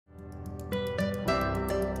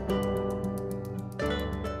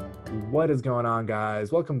What is going on,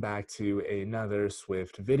 guys? Welcome back to another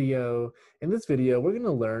Swift video. In this video, we're going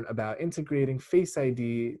to learn about integrating Face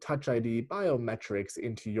ID, Touch ID, biometrics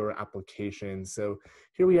into your application. So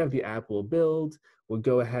here we have the app we'll build. We'll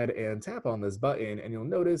go ahead and tap on this button, and you'll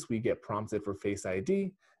notice we get prompted for Face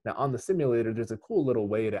ID. Now on the simulator, there's a cool little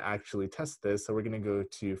way to actually test this. So we're going to go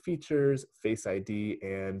to Features, Face ID,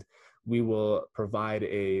 and we will provide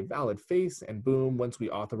a valid face, and boom, once we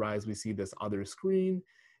authorize, we see this other screen.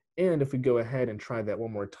 And if we go ahead and try that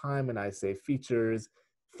one more time and I say features,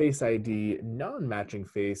 face ID, non-matching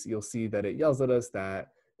face, you'll see that it yells at us that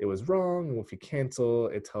it was wrong. And if you cancel,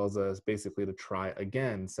 it tells us basically to try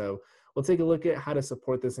again. So we'll take a look at how to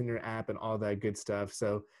support this in your app and all that good stuff.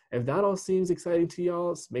 So if that all seems exciting to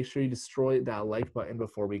y'all, make sure you destroy that like button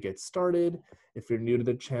before we get started. If you're new to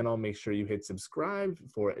the channel, make sure you hit subscribe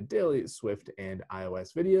for daily Swift and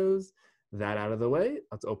iOS videos. That out of the way,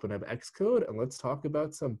 let's open up Xcode and let's talk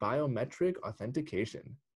about some biometric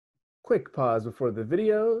authentication. Quick pause before the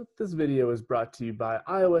video. This video is brought to you by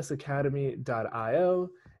iOSacademy.io.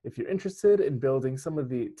 If you're interested in building some of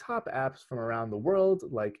the top apps from around the world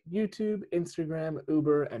like YouTube, Instagram,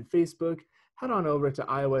 Uber, and Facebook, head on over to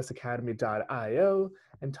iOSacademy.io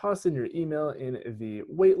and toss in your email in the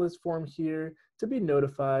waitlist form here to be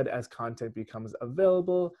notified as content becomes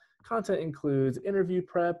available. Content includes interview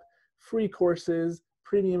prep, free courses,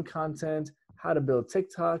 premium content, how to build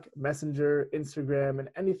TikTok, Messenger, Instagram, and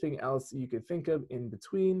anything else you could think of in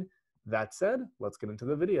between. That said, let's get into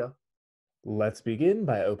the video. Let's begin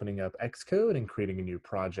by opening up Xcode and creating a new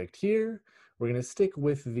project here. We're going to stick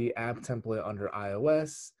with the app template under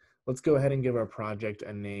iOS. Let's go ahead and give our project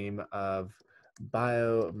a name of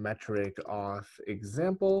biometric auth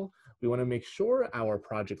example. We want to make sure our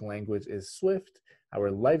project language is Swift, our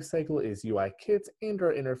lifecycle is UIKit, and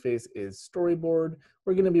our interface is storyboard.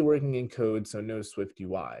 We're going to be working in code, so no Swift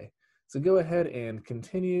UI. So go ahead and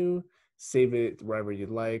continue, save it wherever you'd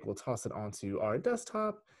like. We'll toss it onto our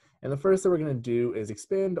desktop. And the first thing we're going to do is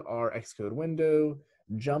expand our Xcode window,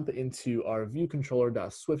 jump into our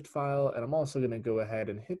viewcontroller.swift file, and I'm also going to go ahead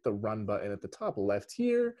and hit the run button at the top left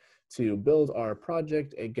here to build our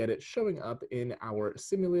project and get it showing up in our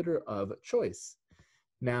simulator of choice.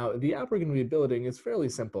 Now, the app we're going to be building is fairly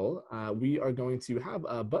simple. We are going to have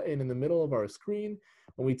a button in the middle of our screen.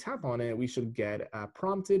 When we tap on it, we should get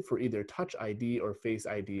prompted for either Touch ID or Face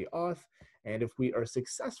ID auth. And if we are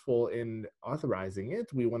successful in authorizing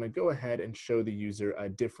it, we want to go ahead and show the user a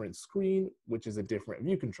different screen, which is a different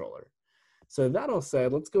view controller. So that all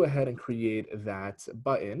said, let's go ahead and create that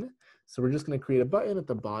button. So we're just going to create a button at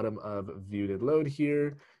the bottom of viewed load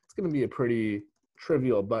here. It's going to be a pretty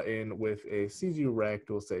trivial button with a CG rect.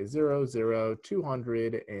 We'll say 0, 0,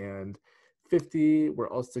 250. We're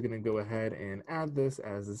also going to go ahead and add this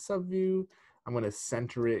as a subview. I'm going to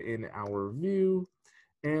center it in our view.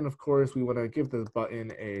 And of course, we want to give this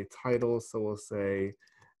button a title. So we'll say,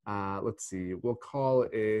 let's see, we'll call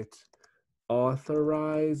it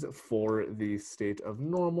authorize for the state of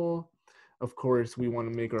normal. Of course, we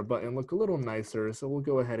want to make our button look a little nicer. So we'll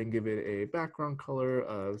go ahead and give it a background color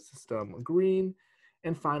of system green.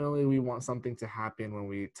 And finally, we want something to happen when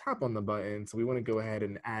we tap on the button. So we want to go ahead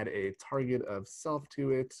and add a target of self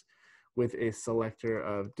to it with a selector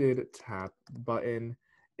of did tap button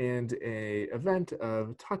and a event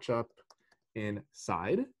of touch up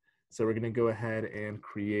inside. So we're going to go ahead and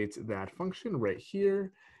create that function right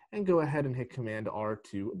here and go ahead and hit Command R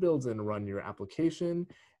to build and run your application.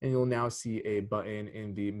 And you'll now see a button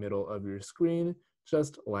in the middle of your screen,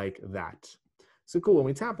 just like that. So cool, when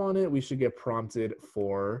we tap on it, we should get prompted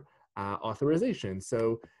for authorization.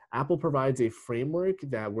 So Apple provides a framework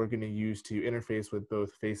that we're going to use to interface with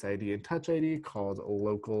both Face ID and Touch ID called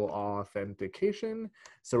local authentication.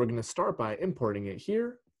 So we're going to start by importing it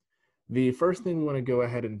here. The first thing we want to go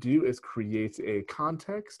ahead and do is create a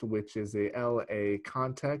context, which is a LA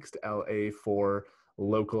context, LA for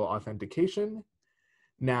local authentication.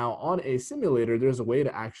 Now, on a simulator, there's a way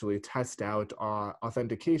to actually test out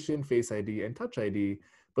authentication, Face ID, and Touch ID.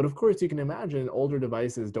 But of course, you can imagine older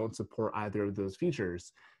devices don't support either of those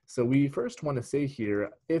features. So we first want to say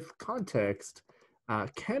here, if context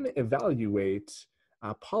can evaluate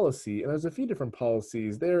policy, and there's a few different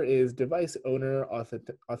policies. There is device owner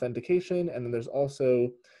authentication, and then there's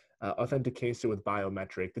also authentication with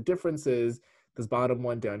biometric. The difference is this bottom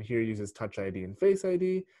one down here uses Touch ID and Face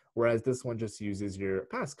ID, whereas this one just uses your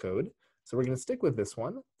passcode. So we're going to stick with this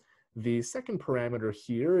one. The second parameter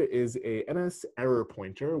here is a NS error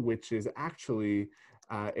pointer, which is actually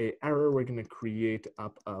a error we're going to create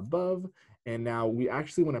up above. And now we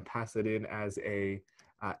actually want to pass it in as a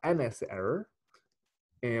NS error.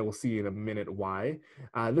 and we'll see in a minute why.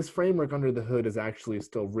 This framework under the hood is actually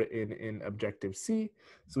still written in Objective-C,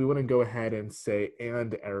 so we want to go ahead and say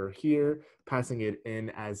and error here, passing it in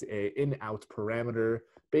as a in-out parameter.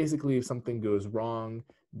 Basically, if something goes wrong,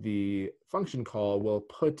 the function call will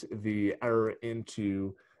put the error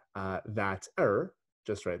into that error,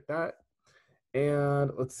 just like that.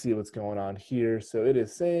 And let's see what's going on here. So it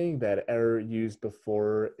is saying that error used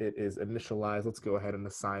before it is initialized. Let's go ahead and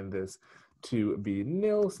assign this to be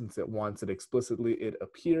nil since it wants it explicitly. It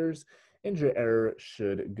appears and your error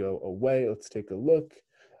should go away. Let's take a look.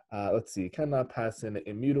 Let's see, cannot pass in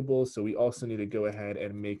immutable. So we also need to go ahead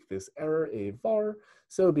and make this error a var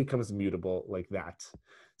so it becomes mutable like that.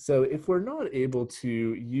 So if we're not able to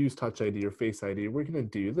use Touch ID or Face ID, we're going to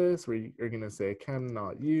do this. We're going to say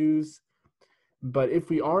cannot use. But if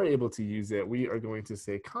we are able to use it, we are going to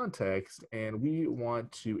say context, and we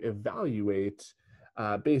want to evaluate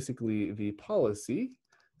basically the policy.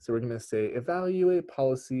 So we're going to say evaluate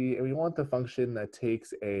policy, and we want the function that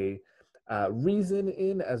takes a reason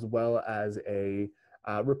in as well as a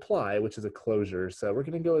reply, which is a closure. So we're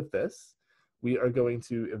going to go with this. We are going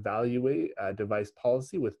to evaluate device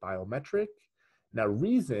policy with biometric. Now,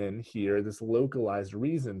 reason here, this localized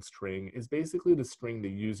reason string, is basically the string the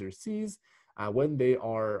user sees when they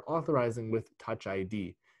are authorizing with Touch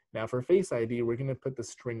ID. Now for Face ID, we're going to put the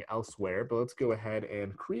string elsewhere, but let's go ahead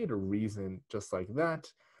and create a reason just like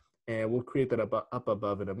that. And we'll create that up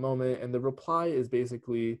above in a moment. And the reply is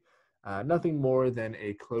basically nothing more than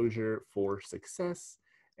a closure for success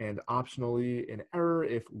and optionally an error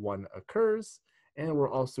if one occurs. And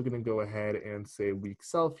we're also going to go ahead and say weak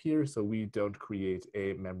self here so we don't create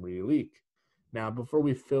a memory leak. Now, before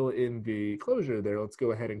we fill in the closure there, let's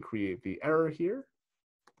go ahead and create the error here.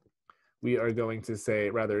 We are going to say,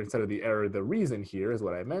 rather, instead of the error, the reason here is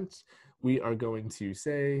what I meant. We are going to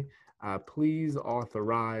say, please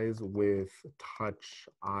authorize with Touch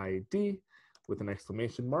ID with an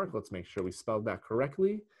exclamation mark. Let's make sure we spelled that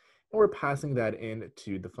correctly. And we're passing that in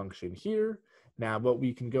to the function here. Now, what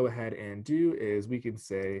we can go ahead and do is we can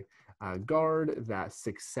say, guard that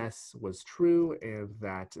success was true and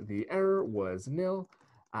that the error was nil,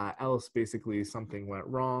 else basically something went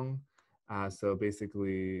wrong. So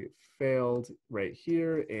basically failed right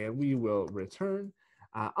here, and we will return.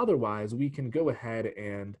 Otherwise, we can go ahead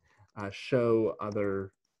and show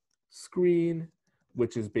other screen,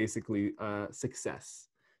 which is basically success.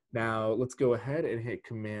 Now let's go ahead and hit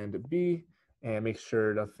Command B and make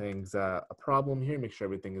sure nothing's a problem here, make sure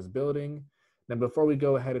everything is building. Now before we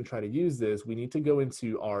go ahead and try to use this, we need to go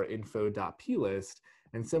into our info.plist,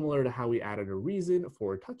 and similar to how we added a reason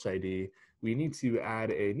for Touch ID, we need to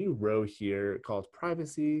add a new row here called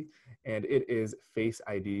privacy, and it is Face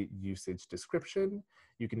ID usage description.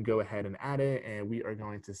 You can go ahead and add it, and we are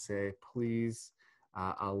going to say, please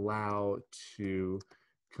allow to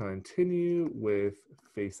continue with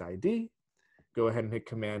Face ID. Go ahead and hit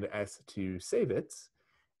Command S to save it.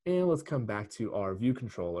 And let's come back to our view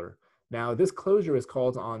controller. Now this closure is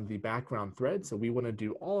called on the background thread, so we want to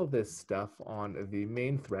do all of this stuff on the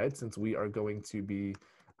main thread since we are going to be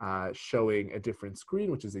showing a different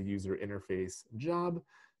screen, which is a user interface job.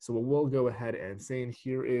 So what we'll go ahead and say in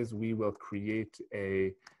here is we will create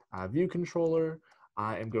a view controller.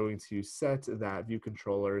 I am going to set that view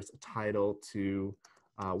controller's title to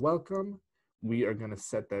welcome. We are going to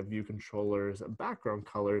set that view controller's background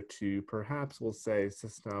color to perhaps we'll say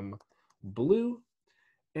system blue.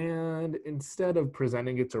 And instead of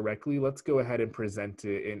presenting it directly, let's go ahead and present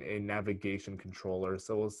it in a navigation controller.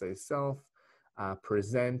 So we'll say self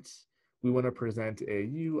present. We want to present a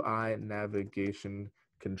UI navigation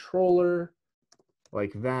controller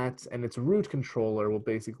like that. And its root controller will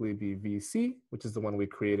basically be VC, which is the one we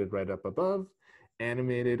created right up above.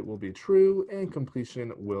 Animated will be true, and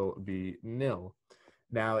completion will be nil.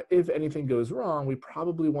 Now, if anything goes wrong, we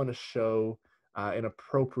probably want to show an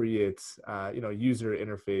appropriate user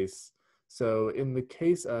interface. So in the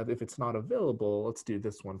case of if it's not available, let's do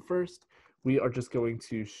this one first. We are just going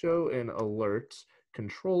to show an alert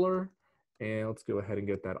controller, and let's go ahead and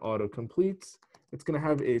get that autocomplete. It's going to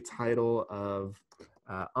have a title of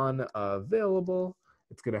unavailable.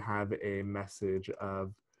 It's going to have a message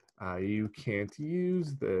of you can't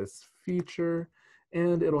use this feature,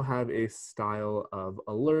 and it'll have a style of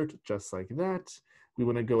alert just like that. We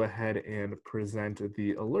want to go ahead and present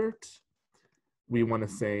the alert. We want to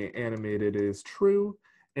say animated is true.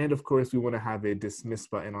 And of course, we want to have a dismiss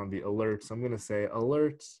button on the alert. So I'm going to say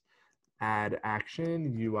alert, add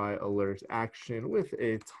action, UI alert action with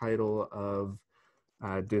a title of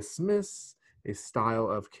dismiss, a style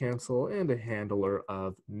of cancel, and a handler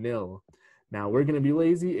of nil. Now we're going to be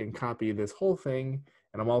lazy and copy this whole thing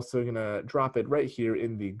And I'm also gonna drop it right here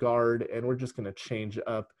in the guard, and we're just gonna change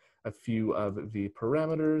up a few of the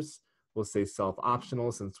parameters. We'll say self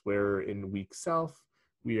optional since we're in week self.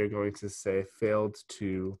 We are going to say failed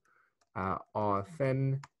to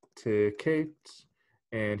authenticate.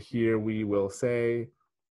 And here we will say,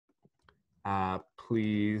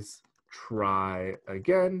 please try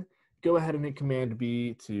again. Go ahead and hit Command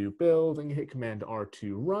B to build, and you hit Command R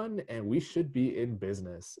to run, and we should be in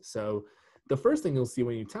business. So the first thing you'll see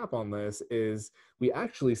when you tap on this is we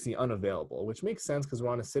actually see unavailable, which makes sense because we're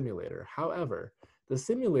on a simulator. However, the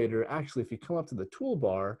simulator, actually, if you come up to the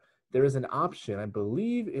toolbar, there is an option, I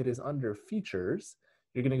believe it is under features.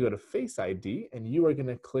 You're going to go to Face ID, and you are going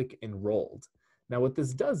to click enrolled. Now, what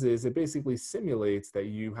this does is it basically simulates that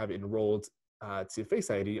you have enrolled to Face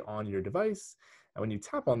ID on your device. And when you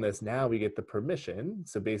tap on this, now we get the permission.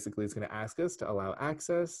 So basically, it's going to ask us to allow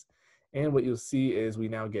access. And what you'll see is we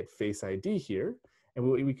now get Face ID here. And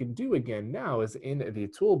what we can do again now is in the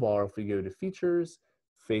toolbar, if we go to Features,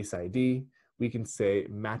 Face ID, we can say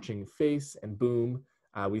Matching Face, and boom,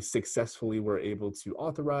 we successfully were able to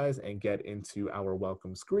authorize and get into our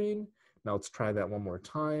welcome screen. Now let's try that one more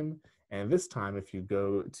time. And this time, if you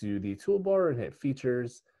go to the toolbar and hit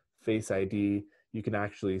Features, Face ID, you can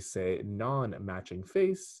actually say non-matching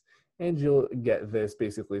face, and you'll get this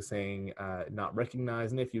basically saying not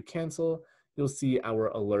recognized. And if you cancel, you'll see our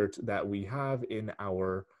alert that we have in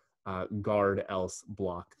our guard else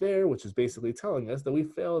block there, which is basically telling us that we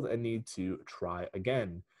failed and need to try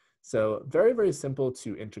again. So very, very simple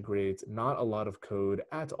to integrate, not a lot of code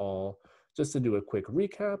at all. Just to do a quick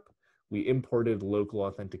recap, we imported local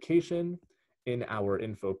authentication. In our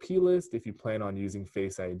info plist, if you plan on using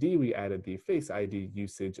Face ID, we added the Face ID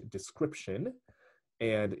usage description.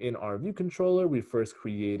 And in our view controller, we first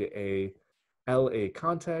created a LA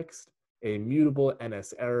context, a mutable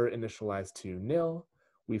NS error initialized to nil.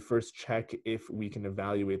 We first check if we can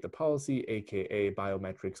evaluate the policy, aka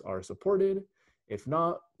biometrics are supported. If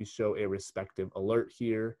not, we show a respective alert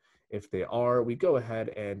here. If they are, we go ahead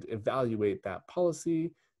and evaluate that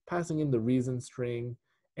policy, passing in the reason string.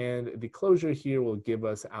 And the closure here will give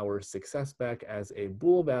us our success back as a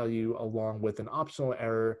bool value along with an optional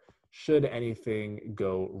error should anything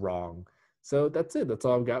go wrong. So that's it. That's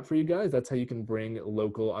all I've got for you guys. That's how you can bring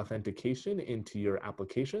local authentication into your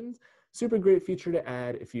applications. Super great feature to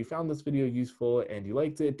add. If you found this video useful and you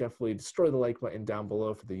liked it, definitely destroy the like button down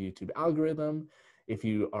below for the YouTube algorithm. If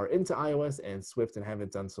you are into iOS and Swift and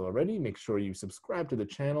haven't done so already, make sure you subscribe to the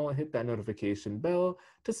channel, hit that notification bell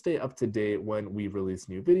to stay up to date when we release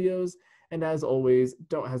new videos. And as always,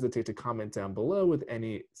 don't hesitate to comment down below with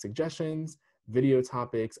any suggestions, video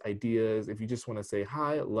topics, ideas. If you just want to say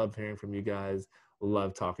hi, love hearing from you guys.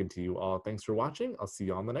 Love talking to you all. Thanks for watching. I'll see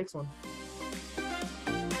you on the next one.